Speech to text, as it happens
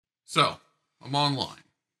So, I'm online.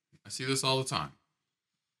 I see this all the time.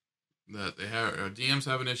 That they have DMs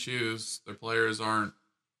having issues. Their players aren't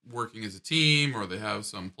working as a team, or they have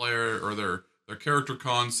some player, or their character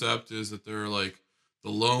concept is that they're like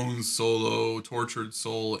the lone solo tortured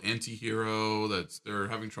soul anti-hero. That's they're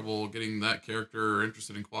having trouble getting that character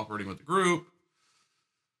interested in cooperating with the group.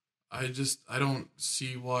 I don't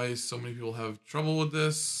see why so many people have trouble with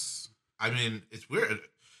this. I mean, it's weird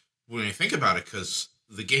when you think about it, because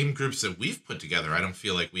the game groups that we've put together, I don't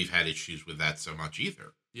feel like we've had issues with that so much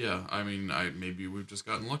either. Yeah, I mean, maybe we've just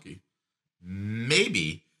gotten lucky.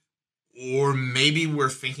 Maybe. Or maybe we're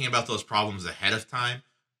thinking about those problems ahead of time,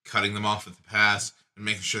 cutting them off at the pass, and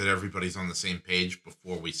making sure that everybody's on the same page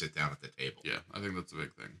before we sit down at the table. Yeah, I think that's a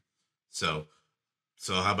big thing. So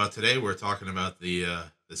how about today? We're talking about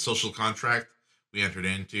the social contract we entered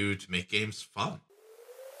into to make games fun.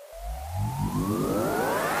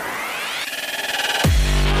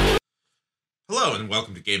 Hello, and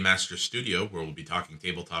welcome to Game Master Studio, where we'll be talking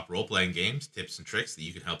tabletop role-playing games, tips and tricks that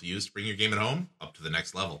you can help use to bring your game at home up to the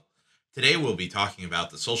next level. Today, we'll be talking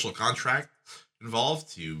about the social contract involved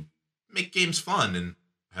to make games fun and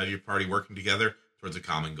have your party working together towards a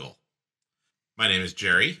common goal. My name is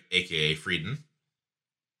Jerry, a.k.a. Frieden.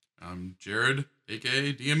 I'm Jared,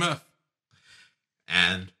 a.k.a. DMF.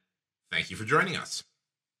 And thank you for joining us.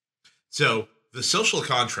 So, the social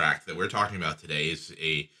contract that we're talking about today is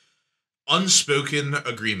a unspoken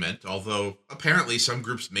agreement, although apparently some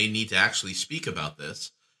groups may need to actually speak about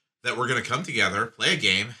this, that we're going to come together, play a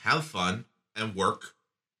game, have fun, and work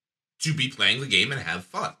to be playing the game and have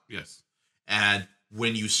fun. Yes. And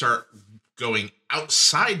when you start going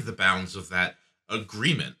outside the bounds of that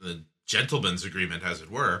agreement, the gentleman's agreement, as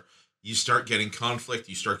it were, you start getting conflict,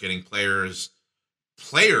 you start getting players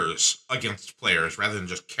against players rather than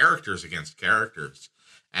just characters against characters.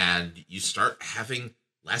 And you start having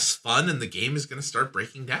less fun, and the game is going to start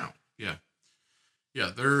breaking down. Yeah.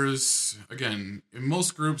 Yeah, there's, again, in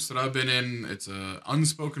most groups that I've been in, it's an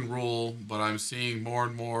unspoken rule, but I'm seeing more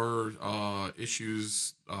and more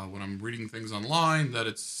issues when I'm reading things online that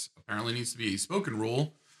it's apparently needs to be a spoken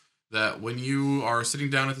rule, that when you are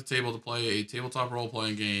sitting down at the table to play a tabletop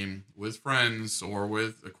role-playing game with friends or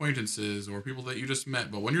with acquaintances or people that you just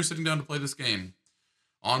met, but when you're sitting down to play this game,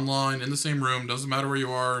 online, in the same room, doesn't matter where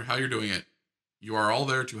you are, how you're doing it, you are all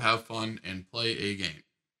there to have fun and play a game.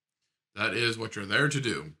 That is what you're there to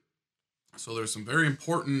do. So there's some very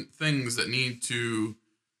important things that need to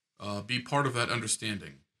be part of that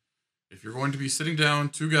understanding. If you're going to be sitting down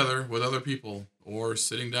together with other people or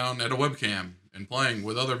sitting down at a webcam and playing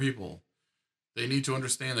with other people, they need to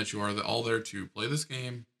understand that you are all there to play this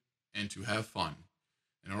game and to have fun.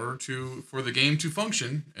 In order for the game to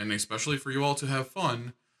function, and especially for you all to have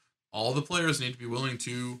fun, all the players need to be willing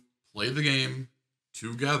to play the game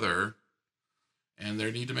together, and they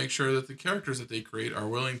need to make sure that the characters that they create are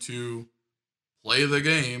willing to play the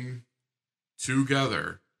game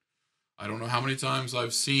together. I don't know how many times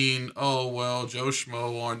I've seen, oh, well, Joe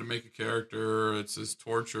Schmo wanted to make a character, it's this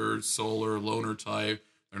tortured, solar, loner type,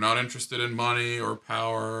 they're not interested in money or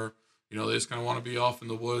power, they just kind of want to be off in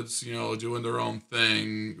the woods, doing their own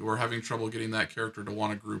thing. We're having trouble getting that character to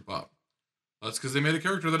want to group up. That's because they made a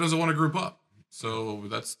character that doesn't want to group up. So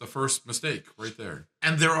that's the first mistake right there.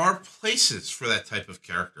 And there are places for that type of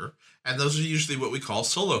character, and those are usually what we call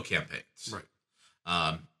solo campaigns.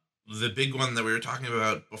 Right. The big one that we were talking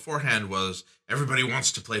about beforehand was everybody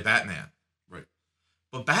wants to play Batman. Right.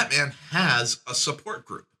 But Batman has a support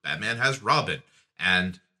group. Batman has Robin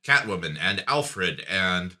and Catwoman and Alfred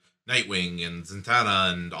and Nightwing and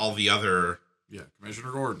Zatanna and all the other... Yeah,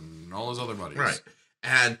 Commissioner Gordon and all his other buddies. Right.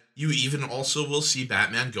 And you even also will see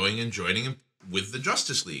Batman going and joining with the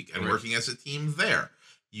Justice League and working as a team there.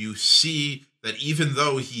 You see that even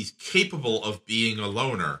though he's capable of being a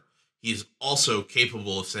loner, he's also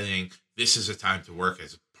capable of saying, this is a time to work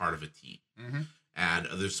as part of a team. Mm-hmm. And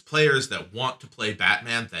there's players that want to play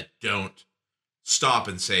Batman that don't stop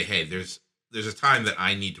and say, hey, there's a time that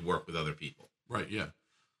I need to work with other people. Right, yeah.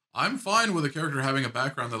 I'm fine with a character having a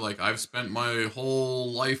background that, I've spent my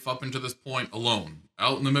whole life up until this point alone,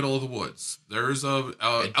 out in the middle of the woods. There's a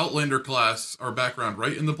Outlander class or background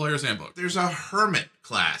right in the player's handbook. There's a hermit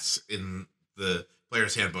class in the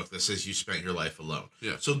player's handbook that says you spent your life alone.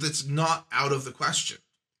 Yeah. So that's not out of the question.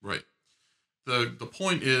 Right. The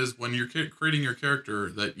point is, when you're creating your character,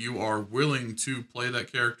 that you are willing to play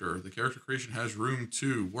that character. The character creation has room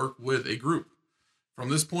to work with a group. From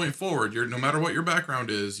this point forward, no matter what your background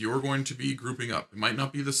is, you're going to be grouping up. It might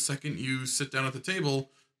not be the second you sit down at the table,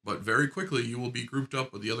 but very quickly you will be grouped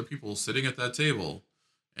up with the other people sitting at that table.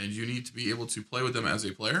 and you need to be able to play with them as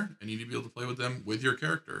a player, and you need to be able to play with them with your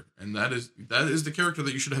character, and that is the character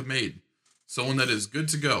that you should have made. Someone that is good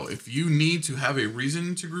to go. If you need to have a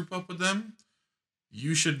reason to group up with them,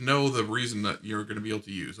 you should know the reason that you're going to be able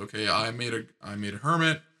to use. Okay, I made a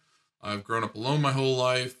hermit. I've grown up alone my whole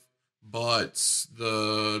life, but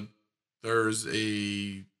there's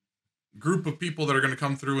a group of people that are going to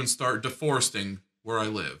come through and start deforesting where I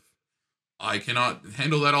live. I cannot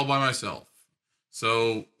handle that all by myself.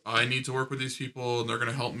 So I need to work with these people, and they're going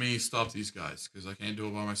to help me stop these guys because I can't do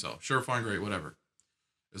it by myself. Sure, fine, great, whatever.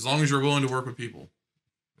 As long as you're willing to work with people.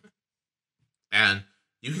 And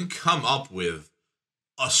you can come up with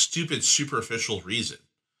a stupid, superficial reason.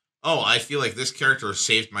 Oh, I feel like this character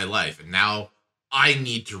saved my life, and now I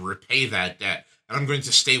need to repay that debt. And I'm going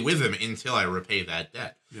to stay with him until I repay that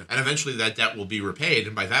debt. Yeah. And eventually that debt will be repaid,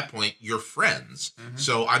 and by that point, you're friends. Mm-hmm.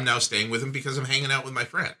 So I'm now staying with him because I'm hanging out with my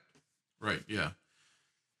friend. Right, yeah.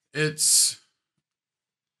 It's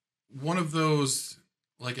one of those,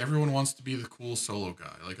 like, everyone wants to be the cool solo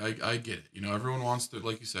guy. Like, I get it. You know, everyone wants to,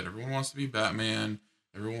 like you said, everyone wants to be Batman.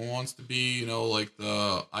 Everyone wants to be, you know, like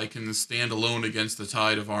I can stand alone against the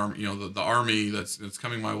tide of the army that's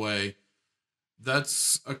coming my way.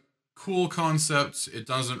 That's a cool concept. It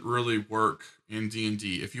doesn't really work in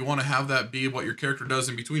D&D. If you want to have that be what your character does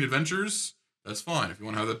in between adventures, that's fine. If you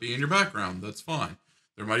want to have that be in your background, that's fine.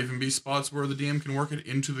 There might even be spots where the DM can work it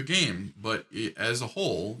into the game, but as a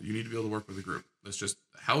whole, you need to be able to work with a group. That's just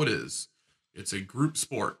how it is. It's a group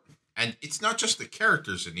sport. And it's not just the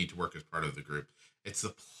characters that need to work as part of the group. It's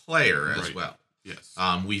the player as well. Yes.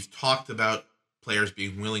 We've talked about players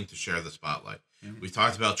being willing to share the spotlight. Mm-hmm. We've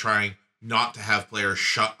talked about trying not to have players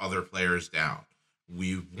shut other players down.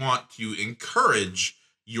 We want to encourage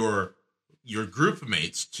your group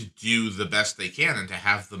mates to do the best they can and to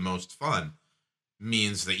have the most fun.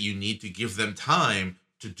 Means that you need to give them time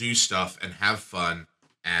to do stuff and have fun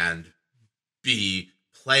and be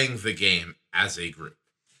playing the game as a group.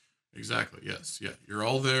 Exactly, yes. Yeah, you're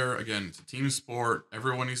all there. Again, it's a team sport.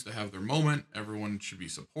 Everyone needs to have their moment. Everyone should be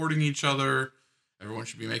supporting each other. Everyone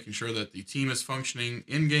should be making sure that the team is functioning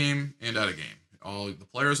in-game and out-of-game. All the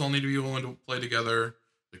players all need to be willing to play together.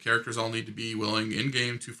 The characters all need to be willing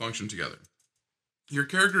in-game to function together. Your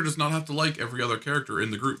character does not have to like every other character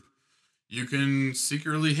in the group. You can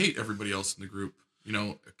secretly hate everybody else in the group, you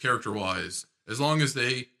know, character-wise, as long as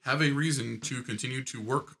they have a reason to continue to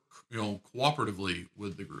work, you know, cooperatively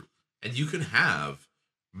with the group. And you can have,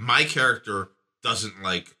 my character doesn't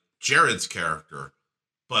like Jared's character,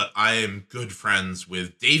 but I am good friends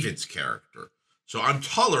with David's character. So I'm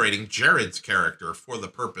tolerating Jared's character for the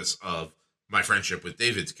purpose of my friendship with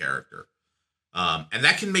David's character. And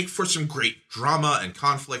that can make for some great drama and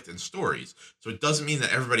conflict and stories. So it doesn't mean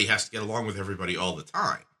that everybody has to get along with everybody all the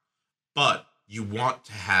time. But you want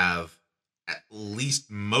to have, at least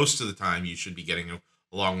most of the time, you should be getting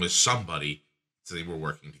along with somebody so they were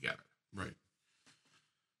working together. Right.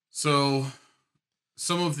 So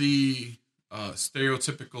some of the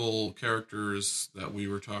stereotypical characters that we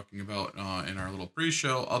were talking about in our little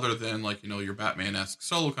pre-show, other than, like, you know, your Batman-esque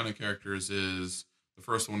solo kind of characters, is the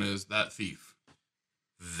first one is that thief.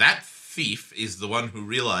 That thief is the one who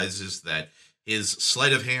realizes that his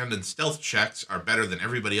sleight of hand and stealth checks are better than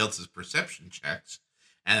everybody else's perception checks.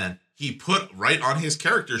 And he put right on his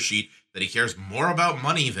character sheet that he cares more about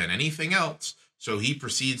money than anything else. So he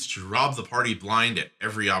proceeds to rob the party blind at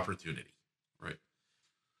every opportunity. Right.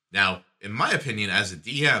 Now, in my opinion, as a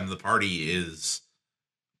DM, the party is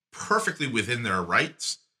perfectly within their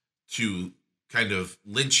rights to kind of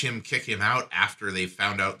lynch him, kick him out after they've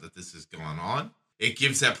found out that this is going on. It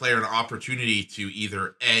gives that player an opportunity to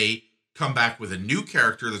either A, come back with a new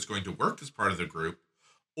character that's going to work as part of the group,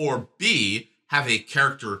 or B, have a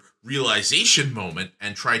character realization moment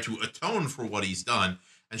and try to atone for what he's done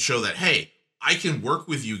and show that, hey, I can work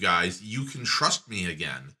with you guys. You can trust me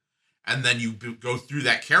again. And then you go through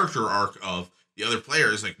that character arc of the other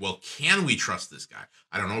players like, well, can we trust this guy?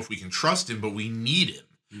 I don't know if we can trust him, but we need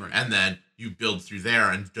him. Right. And then you build through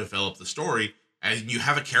there and develop the story. And you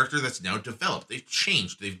have a character that's now developed. They've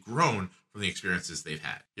changed. They've grown from the experiences they've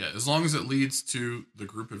had. Yeah, as long as it leads to the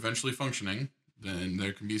group eventually functioning, then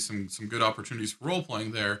there can be some good opportunities for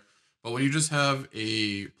role-playing there. But when you just have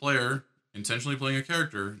a player intentionally playing a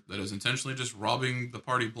character that is intentionally just robbing the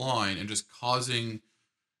party blind and just causing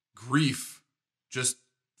grief just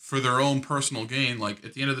for their own personal gain, like,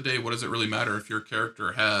 at the end of the day, what does it really matter if your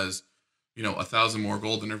character has, you know, 1,000 more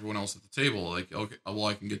gold than everyone else at the table? Like, okay, well,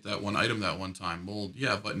 I can get that one item that one time. Well,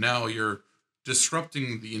 yeah, but now you're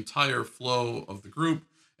disrupting the entire flow of the group,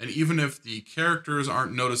 And even if the characters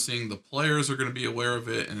aren't noticing, the players are going to be aware of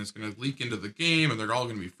it, and it's going to leak into the game, and they're all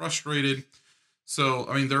going to be frustrated. So,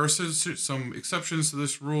 I mean, there are some exceptions to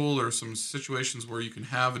this rule. There are some situations where you can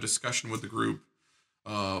have a discussion with the group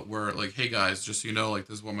where, like, hey guys, just so you know, like,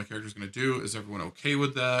 this is what my character's going to do. Is everyone okay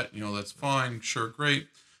with that? You know, that's fine. Sure, great.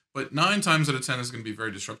 But 9 times out of 10 is going to be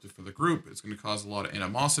very disruptive for the group. It's going to cause a lot of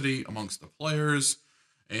animosity amongst the players.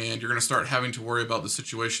 And you're going to start having to worry about the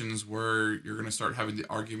situations where you're going to start having the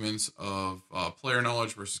arguments of player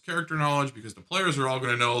knowledge versus character knowledge, because the players are all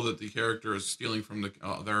going to know that the character is stealing from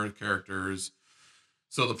their characters.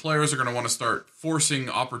 So the players are going to want to start forcing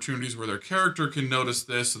opportunities where their character can notice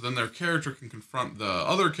this, so then their character can confront the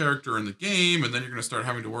other character in the game, and then you're going to start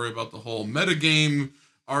having to worry about the whole metagame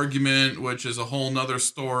argument, which is a whole nother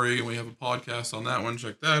story, and we have a podcast on that one.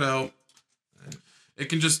 Check that out.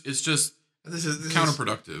 It's just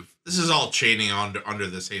counterproductive. This is all chaining under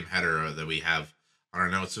the same header that we have on our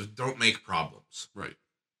notes of don't make problems. Right.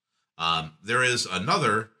 There is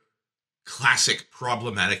another classic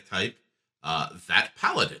problematic type, that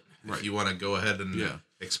paladin. Right. If you want to go ahead and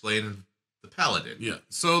explain the paladin. Yeah.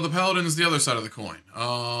 So the paladin is the other side of the coin.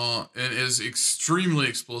 And is extremely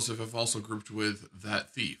explosive if also grouped with that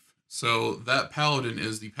thief. So that paladin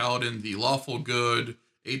is the paladin, the lawful good,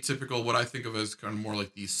 atypical, what I think of as kind of more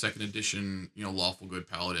like the second edition, lawful good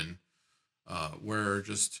paladin, where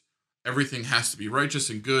just everything has to be righteous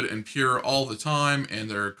and good and pure all the time, and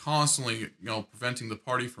they're constantly, preventing the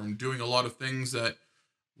party from doing a lot of things that,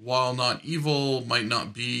 while not evil, might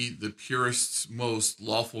not be the purest, most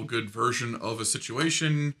lawful good version of a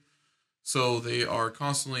situation. So they are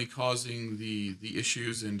constantly causing the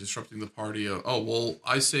issues and disrupting the party of, oh, well,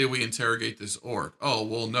 I say we interrogate this orc. Oh,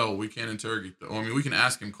 well, no, we can't interrogate we can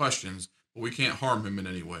ask him questions, but we can't harm him in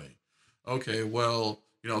any way. Okay, well,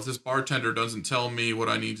 if this bartender doesn't tell me what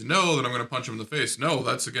I need to know, then I'm going to punch him in the face. No,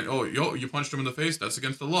 that's against, you punched him in the face? That's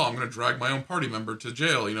against the law. I'm going to drag my own party member to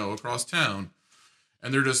jail, across town.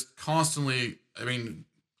 And they're just constantly,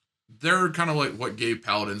 they're kind of like what gave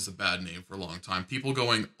paladins a bad name for a long time. People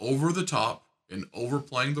going over the top and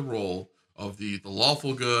overplaying the role of the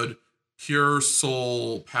lawful good, pure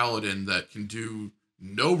soul paladin that can do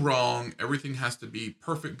no wrong. Everything has to be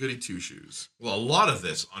perfect goody two-shoes. Well, a lot of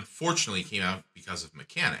this, unfortunately, came out because of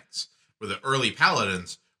mechanics, where the early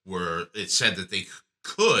paladins it said that they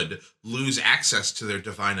could lose access to their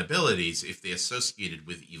divine abilities if they associated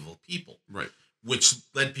with evil people. Right. Which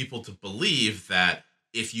led people to believe that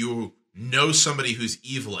if you know somebody who's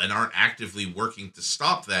evil and aren't actively working to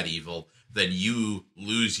stop that evil, then you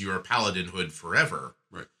lose your paladinhood forever.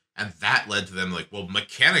 Right. And that led to them like, well,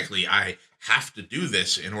 mechanically, I have to do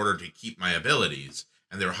this in order to keep my abilities.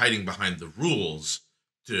 And they were hiding behind the rules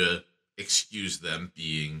to excuse them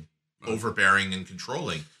being overbearing and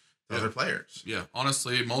controlling to other players. Yeah,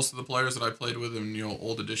 honestly, most of the players that I played with in,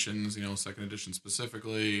 old editions, second edition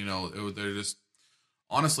specifically, they're just...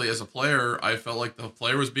 Honestly, as a player, I felt like the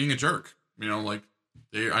player was being a jerk. I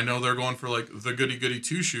know they're going for like the goody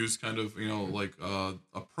two shoes kind of,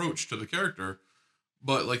 approach to the character.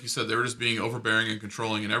 But like you said, they were just being overbearing and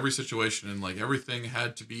controlling in every situation, and like everything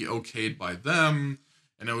had to be okayed by them.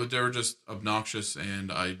 And they were just obnoxious,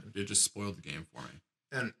 and it just spoiled the game for me.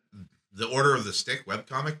 And the Order of the Stick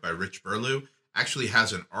webcomic by Rich Burlew actually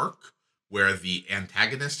has an arc where the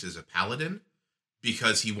antagonist is a paladin,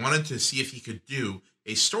 because he wanted to see if he could do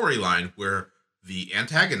a storyline where the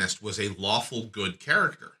antagonist was a lawful good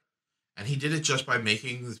character. And he did it just by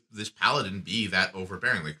making this paladin be that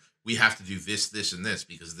overbearing. Like, we have to do this, this, and this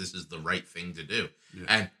because this is the right thing to do. Yeah.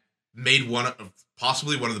 And made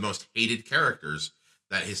possibly one of the most hated characters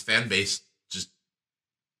that his fan base just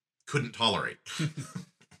couldn't tolerate.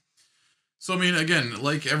 So, again,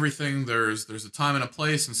 like everything, there's a time and a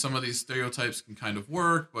place, and some of these stereotypes can kind of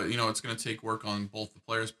work, but, it's going to take work on both the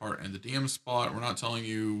player's part and the DM's spot. We're not telling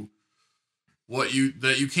you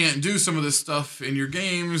that you can't do some of this stuff in your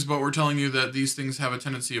games, but we're telling you that these things have a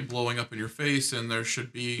tendency of blowing up in your face, and there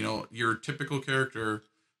should be, your typical character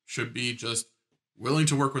should be just willing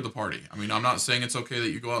to work with the party. I'm not saying it's okay that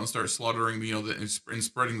you go out and start slaughtering, and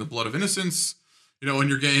spreading the blood of innocence, in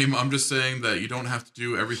your game. I'm just saying that you don't have to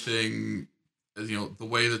do everything, the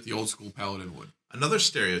way that the old school paladin would. Another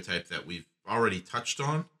stereotype that we've already touched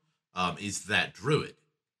on is that druid.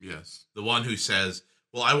 Yes. The one who says,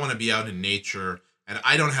 well, I want to be out in nature, and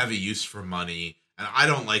I don't have a use for money, and I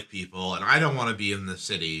don't like people, and I don't want to be in the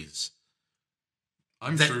cities.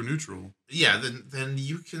 I'm true neutral. Yeah, then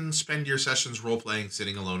you can spend your sessions role-playing,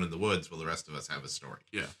 sitting alone in the woods while the rest of us have a story.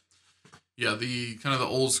 Yeah. Yeah, the kind of the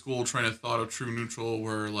old school train of thought of true neutral,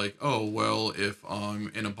 where like, oh well, if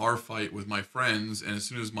I'm in a bar fight with my friends, and as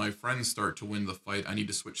soon as my friends start to win the fight, I need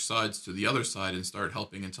to switch sides to the other side and start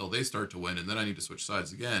helping until they start to win, and then I need to switch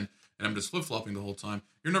sides again, and I'm just flip flopping the whole time.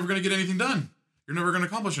 You're never gonna get anything done. You're never gonna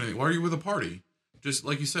accomplish anything. Why are you with a party? Just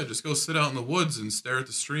like you said, just go sit out in the woods and stare at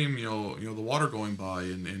the stream. The water going by,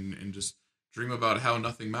 and just dream about how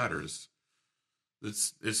nothing matters.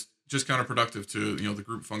 It's just counterproductive to the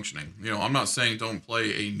group functioning. I'm not saying don't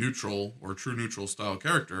play a neutral or true neutral style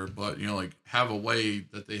character, but like have a way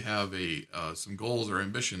that they have a some goals or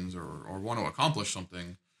ambitions or want to accomplish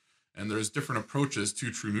something, and there's different approaches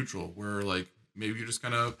to true neutral where like maybe you're just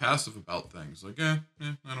kind of passive about things, like I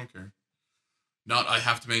don't care. Not I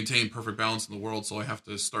have to maintain perfect balance in the world, so I have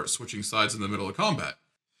to start switching sides in the middle of combat.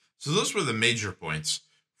 So those were the major points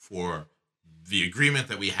for the agreement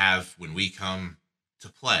that we have when we come to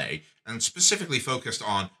play, and specifically focused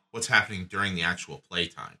on what's happening during the actual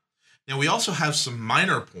playtime. Now, we also have some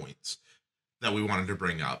minor points that we wanted to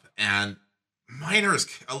bring up, and minor is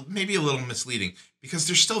maybe a little misleading because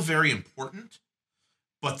they're still very important,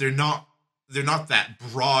 but they're not that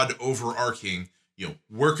broad, overarching.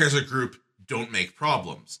 Work as a group, don't make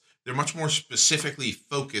problems. They're much more specifically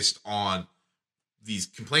focused on these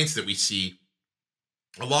complaints that we see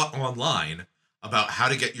a lot online about how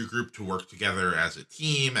to get your group to work together as a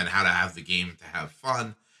team and how to have the game to have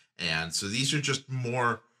fun. And so these are just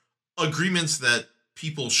more agreements that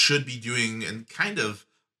people should be doing and kind of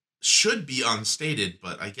should be unstated.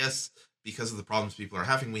 But I guess because of the problems people are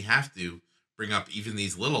having, we have to bring up even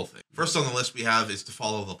these little things. First on the list we have is to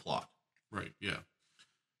follow the plot. Right, yeah.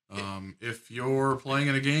 If you're playing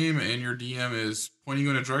in a game and your DM is pointing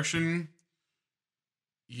you in a direction,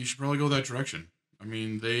 you should probably go that direction. I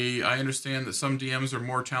mean, I understand that some DMs are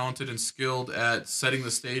more talented and skilled at setting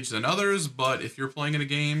the stage than others, but if you're playing in a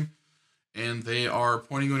game and they are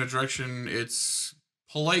pointing you in a direction, it's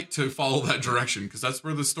polite to follow that direction because that's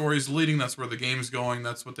where the story's leading, that's where the game's going,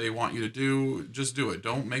 that's what they want you to do. Just do it.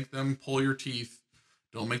 Don't make them pull your teeth.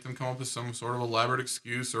 Don't make them come up with some sort of elaborate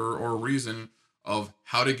excuse or reason of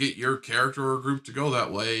how to get your character or group to go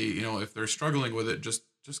that way. If they're struggling with it, just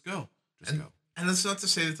go. Go. And that's not to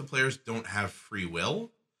say that the players don't have free will,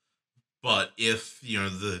 but if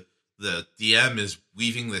the DM is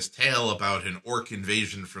weaving this tale about an orc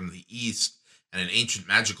invasion from the east and an ancient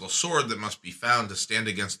magical sword that must be found to stand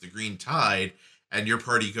against the green tide, and your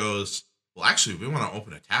party goes, well, actually, we want to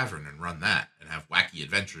open a tavern and run that and have wacky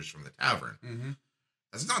adventures from the tavern. Mm-hmm.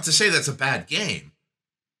 That's not to say that's a bad game,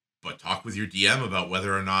 but talk with your DM about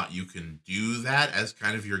whether or not you can do that as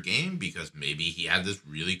kind of your game, because maybe he had this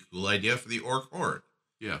really cool idea for the orc horde.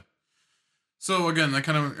 Yeah. So again, that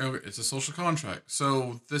kind of it's a social contract.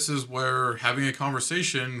 So this is where having a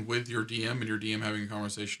conversation with your DM and your DM having a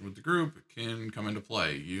conversation with the group can come into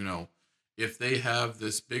play. If they have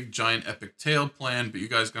this big giant epic tale plan, but you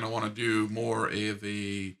guys gonna want to do more of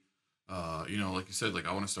a like you said, like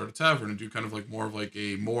I want to start a tavern and do kind of like more of like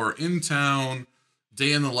a more in town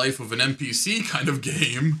day in the life of an NPC kind of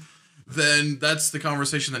game, then that's the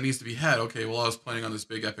conversation that needs to be had. Okay, well, I was planning on this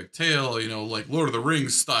big epic tale, like Lord of the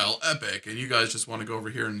Rings style epic, and you guys just want to go over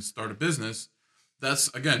here and start a business. That's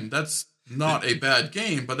not a bad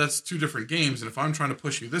game, but that's two different games. And if I'm trying to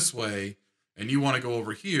push you this way and you want to go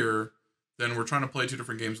over here, then we're trying to play two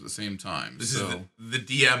different games at the same time. This is the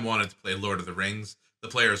DM wanted to play Lord of the Rings. The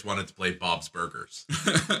players wanted to play Bob's Burgers.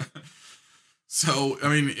 So, I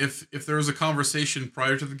mean, if there was a conversation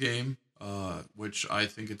prior to the game, which I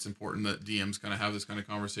think it's important that DMs kind of have this kind of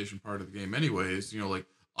conversation prior to the game anyways,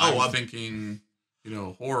 I'm thinking,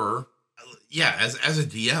 horror. Yeah, as a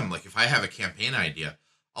DM, like if I have a campaign idea,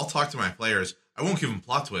 I'll talk to my players. I won't give them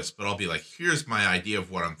plot twists, but I'll be like, here's my idea of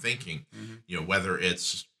what I'm thinking. Mm-hmm. Whether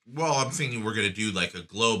it's, I'm thinking we're going to do like a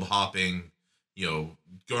globe hopping, going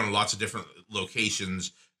to lots of different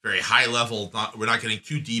locations, very high level. We're not getting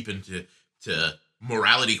too deep into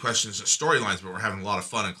morality questions and storylines, but we're having a lot of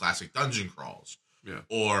fun in classic dungeon crawls. Yeah.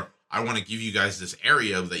 Or I want to give you guys this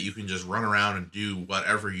area that you can just run around and do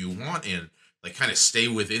whatever you want in, like kind of stay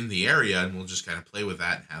within the area, and we'll just kind of play with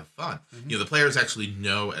that and have fun. Mm-hmm. The players actually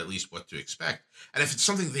know at least what to expect. And if it's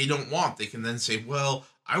something they don't want, they can then say, well,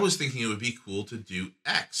 I was thinking it would be cool to do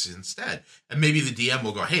X instead. And maybe the DM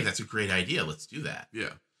will go, hey, that's a great idea. Let's do that.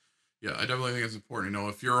 Yeah. Yeah, I definitely think it's important.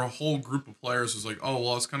 If you're a whole group of players who's like, oh,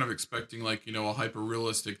 well, I was kind of expecting like, a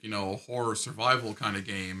hyper-realistic, horror survival kind of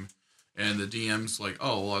game. And the DM's like,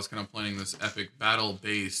 oh, well, I was kind of playing this epic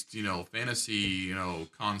battle-based, fantasy,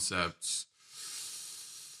 concepts.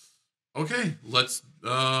 Okay, let's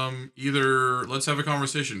have a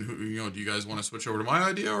conversation. Do you guys want to switch over to my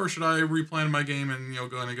idea, or should I replan my game and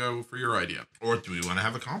go for your idea? Or do we want to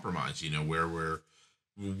have a compromise? Where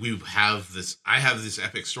we have this. I have this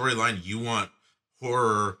epic storyline. You want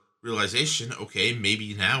horror realization? Okay,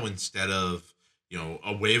 maybe now instead of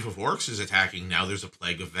a wave of orcs is attacking, now there's a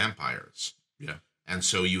plague of vampires. Yeah, and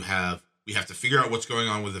so we have to figure out what's going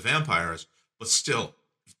on with the vampires, but still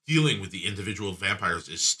dealing with the individual vampires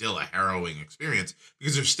is still a harrowing experience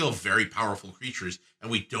because they're still very powerful creatures and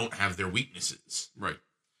we don't have their weaknesses. Right.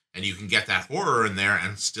 And you can get that horror in there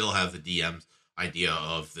and still have the DM's idea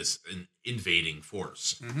of this invading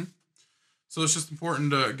force. Mm-hmm. So it's just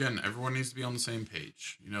important to, again, everyone needs to be on the same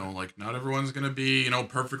page. Not everyone's going to be,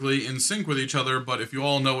 perfectly in sync with each other, but if you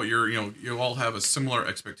all know what you all have a similar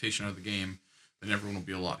expectation of the game, then everyone will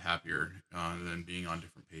be a lot happier than being on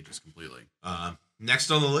different pages completely.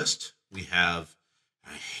 Next on the list, we have,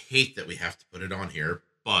 I hate that we have to put it on here,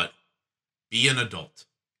 but be an adult.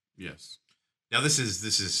 Yes. Now, this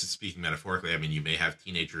is speaking metaphorically. I mean, you may have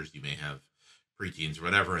teenagers, you may have preteens, or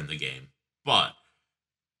whatever in the game, but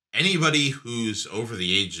anybody who's over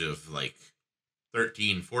the age of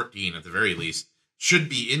 13, 14 at the very least should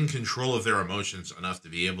be in control of their emotions enough to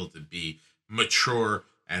be able to be mature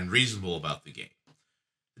and reasonable about the game.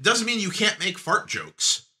 It doesn't mean you can't make fart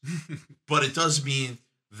jokes, but it does mean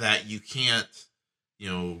that you can't,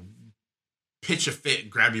 pitch a fit,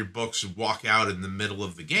 grab your books, and walk out in the middle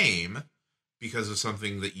of the game because of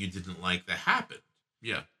something that you didn't like that happened.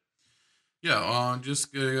 Yeah. Yeah,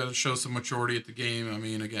 just gotta show some maturity at the game. I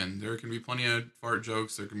mean, again, there can be plenty of fart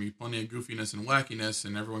jokes, there can be plenty of goofiness and wackiness,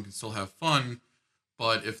 and everyone can still have fun.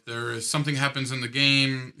 But if there is something happens in the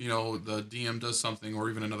game, the DM does something, or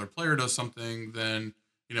even another player does something, then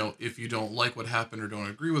if you don't like what happened or don't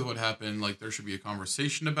agree with what happened, there should be a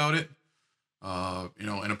conversation about it.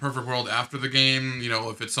 In a perfect world after the game,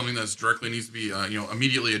 if it's something that's directly needs to be,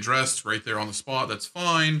 immediately addressed right there on the spot, that's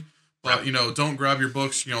fine. But, don't grab your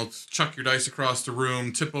books, chuck your dice across the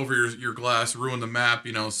room, tip over your glass, ruin the map,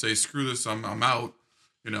 say, screw this, I'm out.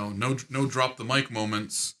 No drop the mic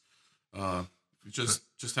moments.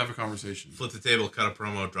 Just have a conversation. Flip the table, cut a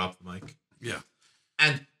promo, drop the mic. Yeah.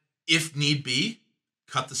 And if need be,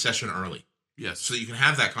 cut the session early. Yes. So that you can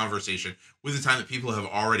have that conversation with the time that people have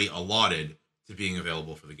already allotted to being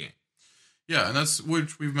available for the game. Yeah, and that's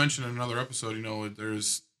which we've mentioned in another episode.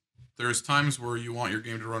 There's times where you want your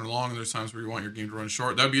game to run long, and there's times where you want your game to run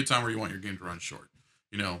short. That would be a time where you want your game to run short.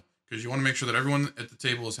 Because you want to make sure that everyone at the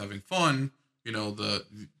table is having fun.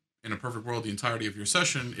 In a perfect world, the entirety of your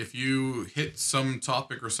session, if you hit some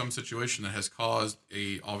topic or some situation that has caused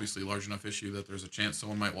a obviously large enough issue that there's a chance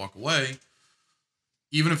someone might walk away,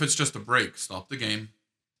 even if it's just a break, stop the game,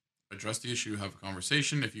 address the issue, have a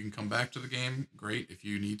conversation. If you can come back to the game, great. If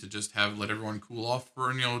you need to just let everyone cool off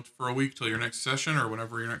for a week till your next session or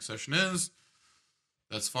whenever your next session is,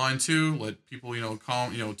 that's fine too. Let people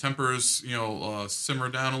calm, tempers simmer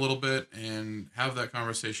down a little bit and have that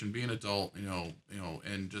conversation. Be an adult,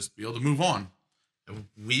 and just be able to move on.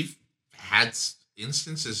 We've had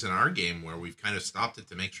instances in our game where we've kind of stopped it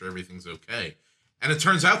to make sure everything's okay, and it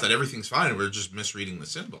turns out that everything's fine and we're just misreading the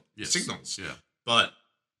signals. Yeah, but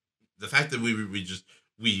the fact that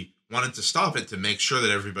we wanted to stop it to make sure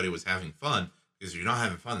that everybody was having fun, because if you're not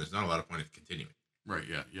having fun, there's not a lot of point in continuing. Right,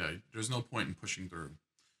 yeah. There's no point in pushing through.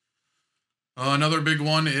 Another big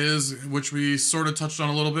one is, which we sort of touched on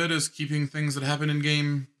a little bit, is keeping things that happen in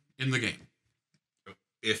the game.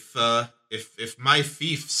 If my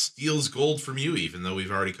thief steals gold from you, even though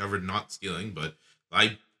we've already covered not stealing, but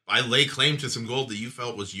I lay claim to some gold that you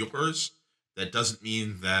felt was yours, that doesn't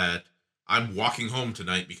mean that I'm walking home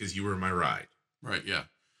tonight because you were my ride. Right, yeah.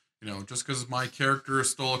 Just because my character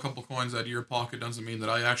stole a couple coins out of your pocket doesn't mean that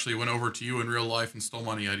I actually went over to you in real life and stole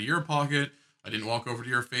money out of your pocket. I didn't walk over to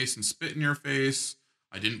your face and spit in your face.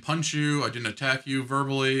 I didn't punch you. I didn't attack you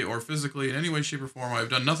verbally or physically in any way, shape, or form.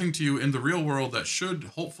 I've done nothing to you in the real world that should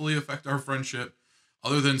hopefully affect our friendship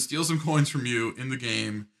other than steal some coins from you in the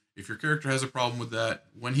game. If your character has a problem with that,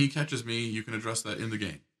 when he catches me, you can address that in the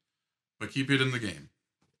game. But keep it in the game.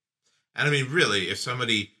 And I mean, really, if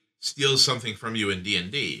somebody steals something from you in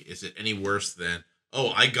D&D, is it any worse than,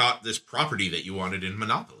 oh, I got this property that you wanted in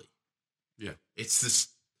Monopoly? Yeah. It's this,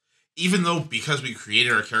 even though because we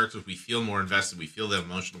created our characters, we feel more invested, we feel the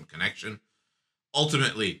emotional connection,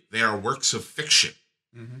 ultimately, they are works of fiction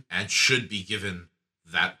and should be given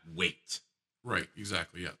that weight. Right,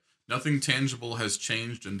 exactly, yeah. Nothing tangible has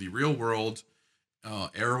changed in the real world.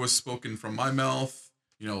 Air was spoken from my mouth.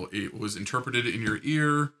 It was interpreted in your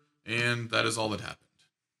ear. And that is all that happened.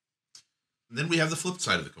 And then we have the flip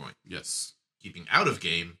side of the coin. Yes. Keeping out of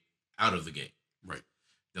game out of the game. Right.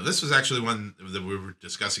 Now, this was actually one that we were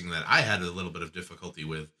discussing that I had a little bit of difficulty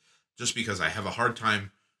with, just because I have a hard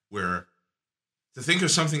time where to think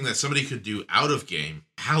of something that somebody could do out of game,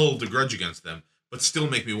 hold a grudge against them, but still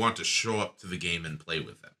make me want to show up to the game and play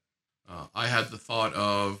with them. I had the thought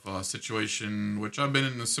of a situation, which I've been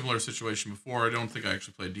in a similar situation before. I don't think I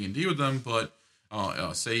actually played D&D with them, but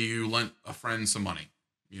say you lent a friend some money.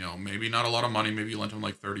 Maybe not a lot of money. Maybe you lent them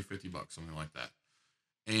like 30, $50, something like that.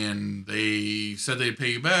 And they said they'd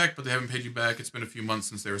pay you back, but they haven't paid you back. It's been a few months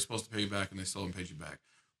since they were supposed to pay you back, and they still haven't paid you back.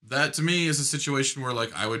 That, to me, is a situation where,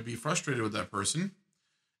 like, I would be frustrated with that person.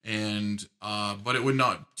 And, but it would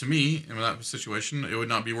not, to me, in that situation, it would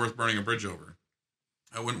not be worth burning a bridge over.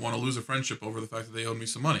 I wouldn't want to lose a friendship over the fact that they owed me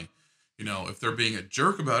some money. If they're being a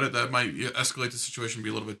jerk about it, that might escalate the situation and be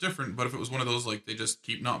a little bit different. But if it was one of those, like, they just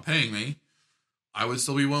keep not paying me, I would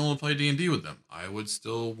still be willing to play D&D with them. I would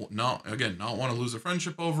still not want to lose a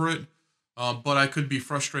friendship over it. But I could be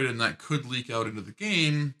frustrated, and that could leak out into the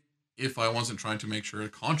game if I wasn't trying to make sure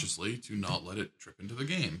consciously to not let it trip into the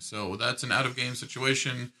game. So that's an out-of-game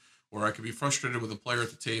situation where I could be frustrated with a player at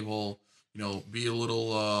the table, be a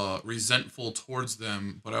little resentful towards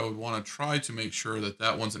them, but I would want to try to make sure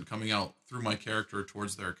that wasn't coming out through my character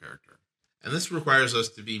towards their character. And this requires us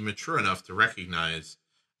to be mature enough to recognize,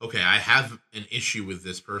 okay, I have an issue with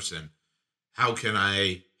this person. How can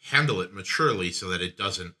I handle it maturely so that it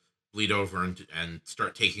doesn't bleed over and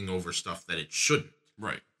start taking over stuff that it shouldn't?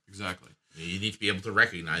 Right, exactly. You need to be able to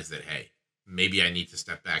recognize that, hey, maybe I need to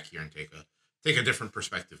step back here and take a different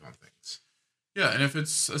perspective on things. Yeah, and if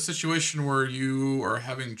it's a situation where you are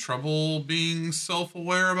having trouble being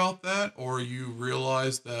self-aware about that, or you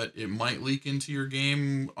realize that it might leak into your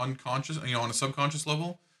game unconscious, on a subconscious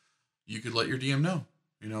level, you could let your DM know.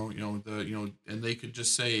 And they could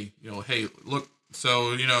just say, hey, look,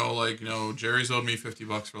 so Jerry's owed me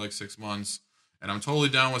 $50 for like 6 months, and I'm totally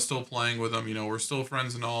down with still playing with him. We're still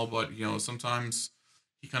friends and all, but sometimes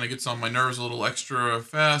he kind of gets on my nerves a little extra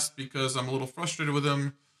fast because I'm a little frustrated with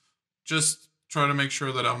him. Just try to make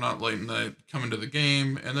sure that I'm not letting that come into the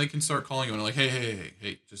game, and they can start calling you and like, hey,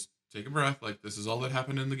 just take a breath. Like, this is all that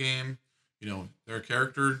happened in the game. Their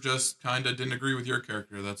character just kind of didn't agree with your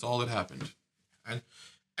character. That's all that happened.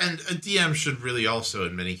 And a DM should really also,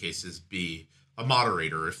 in many cases, be a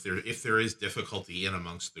moderator if there is difficulty in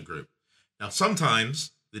amongst the group. Now,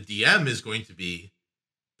 sometimes the DM is going to be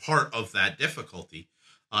part of that difficulty,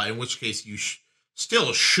 in which case you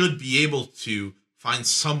still should be able to find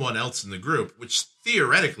someone else in the group, which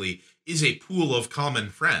theoretically is a pool of common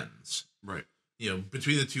friends. Right.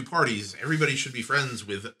 Between the two parties, everybody should be friends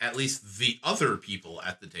with at least the other people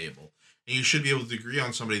at the table. And you should be able to agree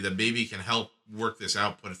on somebody that maybe can help work this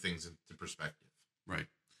out, put things into perspective. Right.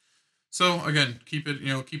 So, again, keep out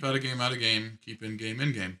of game, keep in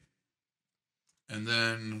game. And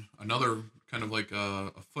then another kind of like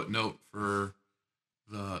a footnote for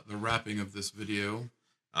the wrapping of this video.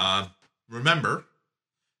 Remember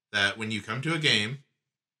that when you come to a game,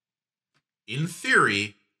 in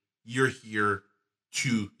theory, you're here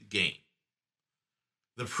to game.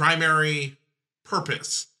 The primary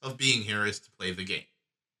purpose of being here is to play the game.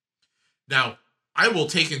 Now, I will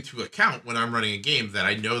take into account when I'm running a game that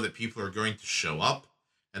I know that people are going to show up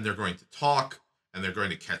and they're going to talk and they're going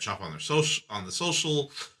to catch up on the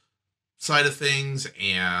social side of things,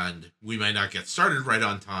 and we might not get started right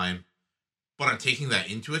on time, but I'm taking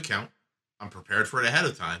that into account. I'm prepared for it ahead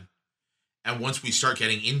of time. And once we start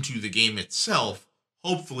getting into the game itself,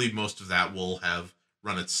 hopefully most of that will have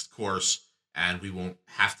run its course and we won't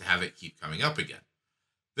have to have it keep coming up again.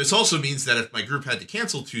 This also means that if my group had to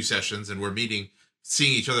cancel 2 sessions and we're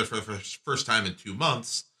seeing each other for the first time in 2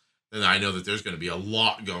 months, then I know that there's going to be a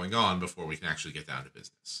lot going on before we can actually get down to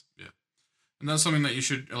business. Yeah. And that's something that you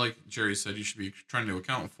should, like Jerry said, you should be trying to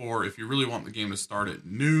account for. If you really want the game to start at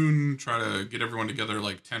noon, try to get everyone together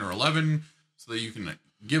like 10 or 11 so that you can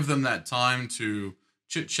give them that time to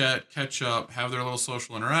chit-chat, catch up, have their little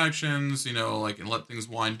social interactions, and let things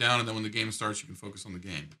wind down. And then when the game starts, you can focus on the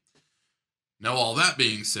game. Now, all that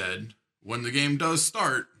being said, when the game does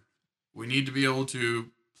start, we need to be able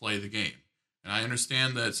to play the game. And I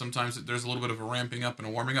understand that sometimes there's a little bit of a ramping up and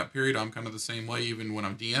a warming up period. I'm kind of the same way, even when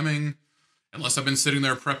I'm DMing. Unless I've been sitting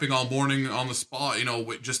there prepping all morning on the spot,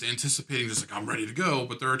 just anticipating, just like I'm ready to go.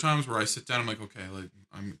 But there are times where I sit down, I'm like, okay,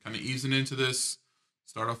 I'm kind of easing into this,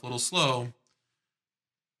 start off a little slow.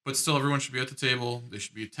 But still, everyone should be at the table. They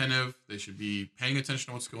should be attentive. They should be paying attention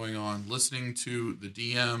to what's going on, listening to the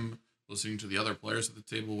DM, listening to the other players at the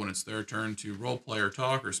table when it's their turn to role play or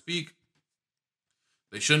talk or speak.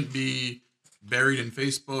 They shouldn't be buried in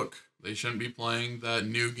Facebook, They shouldn't be playing that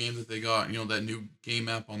new game that they got, that new game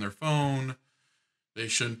app on their phone. They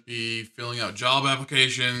shouldn't be filling out job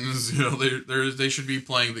applications. They should be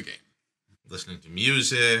playing the game. Listening to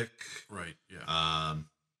music. Right, yeah.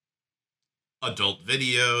 Adult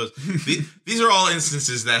videos. These are all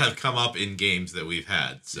instances that have come up in games that we've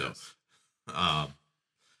had. So yes.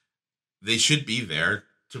 They should be there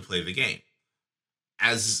to play the game.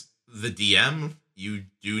 As the DM, you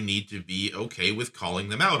do need to be okay with calling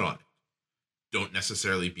them out on it. Don't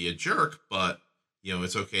necessarily be a jerk, but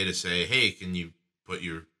it's okay to say, hey, can you put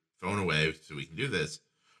your phone away so we can do this?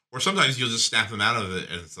 Or sometimes you'll just snap them out of it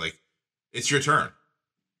and it's like, it's your turn.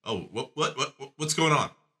 Oh, what's going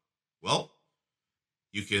on? Well,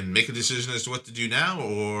 you can make a decision as to what to do now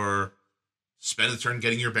or spend a turn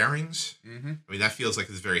getting your bearings. Mm-hmm. I mean, that feels like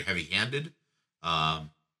it's very heavy-handed.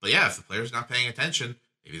 But yeah, if the player's not paying attention,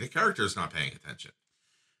 maybe the character's not paying attention.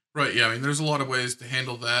 Right, yeah. I mean, there's a lot of ways to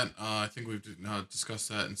handle that. I think we've discussed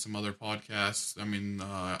that in some other podcasts. I mean,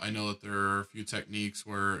 I know that there are a few techniques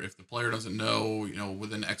where if the player doesn't know,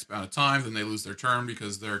 within X amount of time, then they lose their turn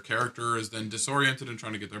because their character is then disoriented and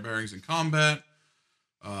trying to get their bearings in combat.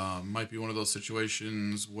 Might be one of those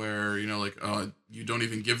situations where, you don't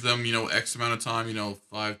even give them, X amount of time,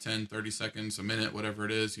 5, 10, 30 seconds, a minute, whatever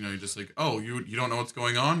it is. You're just like, oh, you don't know what's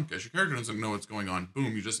going on? Guess your character doesn't know what's going on.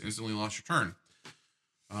 Boom, you just instantly lost your turn.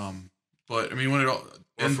 But I mean, when it all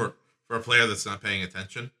for a player that's not paying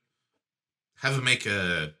attention, have them make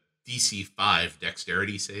a DC 5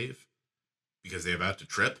 dexterity save because they're about to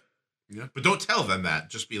trip. Yeah, but don't tell them that.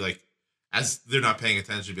 Just be like, as they're not paying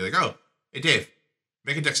attention, be like, oh, hey Dave,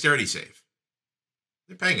 make a dexterity save.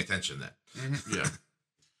 They're paying attention then. Mm-hmm. Yeah.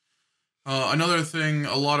 Another thing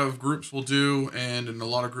a lot of groups will do, and in a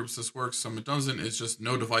lot of groups this works, some it doesn't, is just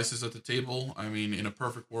no devices at the table. I mean, in a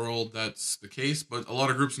perfect world, that's the case, but a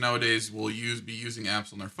lot of groups nowadays will be using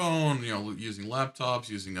apps on their phone, using laptops,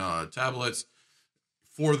 using tablets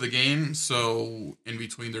for the game. So in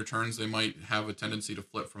between their turns, they might have a tendency to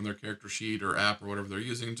flip from their character sheet or app or whatever they're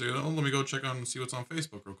using to, let me go check on and see what's on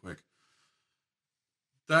Facebook real quick.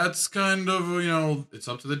 That's kind of, it's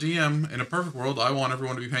up to the DM. In a perfect world, I want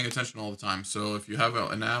everyone to be paying attention all the time. So if you have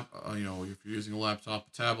an app, if you're using a laptop,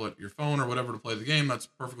 a tablet, your phone, or whatever to play the game, that's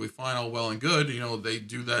perfectly fine, all well and good. They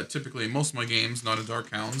do that typically in most of my games, not in Dark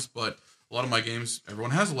Hounds, but a lot of my games,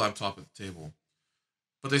 everyone has a laptop at the table.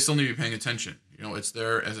 But they still need to be paying attention. It's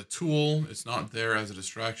there as a tool. It's not there as a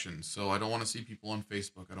distraction. So I don't want to see people on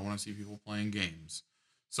Facebook. I don't want to see people playing games.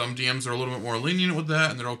 Some DMs are a little bit more lenient with that,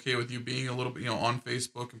 and they're okay with you being a little bit, on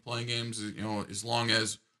Facebook and playing games, as long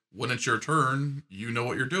as when it's your turn, you know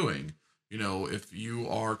what you're doing. If you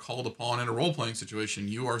are called upon in a role-playing situation,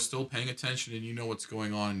 you are still paying attention and you know what's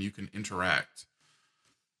going on and you can interact.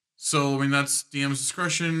 So, I mean, that's DM's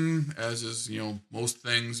discretion, as is, most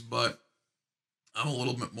things, but I'm a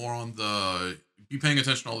little bit more on the be paying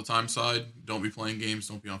attention all the time side. Don't be playing games.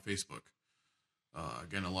 Don't be on Facebook.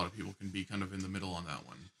 Again, a lot of people can be kind of in the middle on that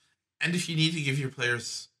one. And if you need to give your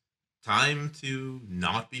players time to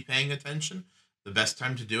not be paying attention, the best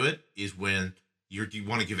time to do it is when you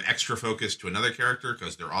want to give extra focus to another character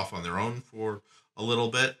because they're off on their own for a little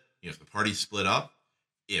bit. If the party's split up,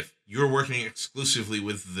 if you're working exclusively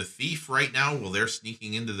with the thief right now while they're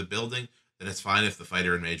sneaking into the building, then it's fine if the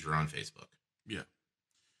fighter and mage are on Facebook. Yeah.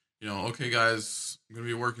 Okay, guys, I'm going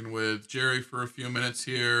to be working with Jerry for a few minutes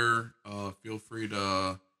here. Feel free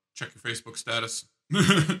to check your Facebook status.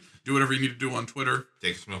 Do whatever you need to do on Twitter.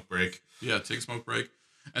 Take a smoke break. Yeah, take a smoke break.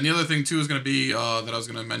 And the other thing, too, is going to be that I was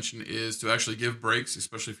going to mention is to actually give breaks,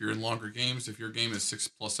 especially if you're in longer games. If your game is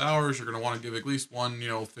 6+ hours, you're going to want to give at least one,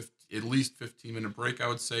 at least 15-minute break, I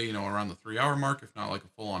would say, around the 3-hour mark, if not like a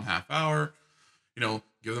full-on half hour.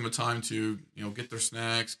 Give them a time to, get their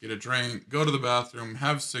snacks, get a drink, go to the bathroom,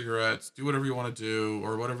 have cigarettes, do whatever you want to do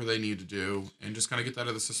or whatever they need to do, and just kind of get that out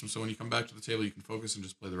of the system so when you come back to the table, you can focus and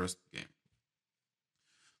just play the rest of the game.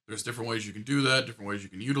 There's different ways you can do that, different ways you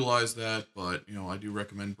can utilize that, but, I do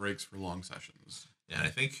recommend breaks for long sessions. Yeah, and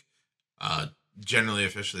I think generally,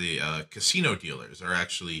 officially, casino dealers are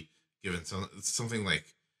actually given something like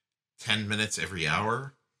 10 minutes every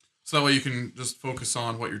hour. So that way you can just focus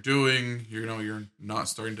on what you're doing. You're not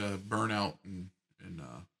starting to burn out and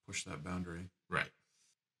push that boundary. Right.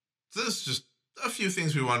 So this is just a few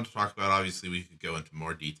things we wanted to talk about. Obviously, we could go into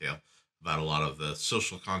more detail about a lot of the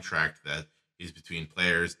social contract that is between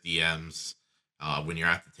players, DMs, when you're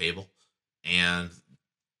at the table. And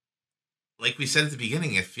like we said at the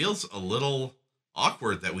beginning, it feels a little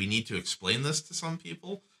awkward that we need to explain this to some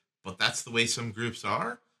people, but that's the way some groups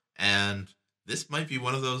are. And this might be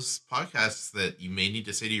one of those podcasts that you may need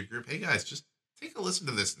to say to your group, hey guys, just take a listen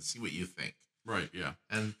to this and see what you think. Right, yeah.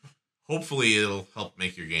 And hopefully it'll help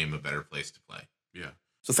make your game a better place to play. Yeah.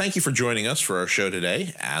 So thank you for joining us for our show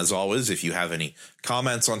today. As always, if you have any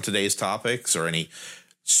comments on today's topics or any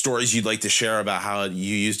stories you'd like to share about how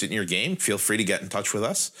you used it in your game, feel free to get in touch with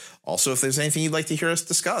us. Also, if there's anything you'd like to hear us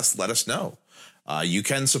discuss, let us know. You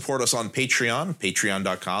can support us on Patreon,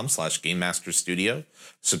 patreon.com/GameMasterStudio.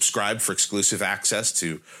 Subscribe for exclusive access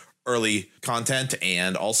to early content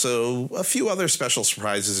and also a few other special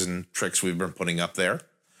surprises and tricks we've been putting up there.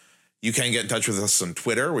 You can get in touch with us on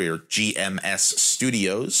Twitter. We are GMS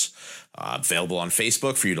Studios. Available on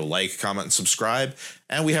Facebook for you to like, comment, and subscribe.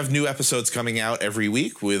 And we have new episodes coming out every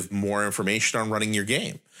week with more information on running your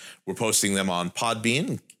game. We're posting them on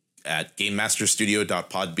Podbean at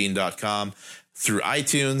GameMasterStudio.podbean.com, through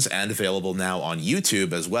iTunes, and available now on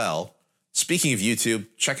YouTube as well. Speaking of YouTube,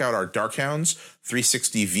 check out our Darkhounds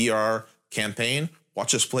 360 VR campaign.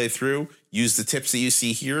 Watch us play through, use the tips that you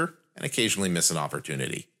see here, and occasionally miss an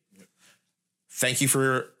opportunity. Thank you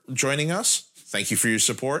for joining us. Thank you for your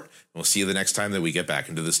support. We'll see you the next time that we get back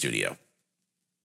into the studio.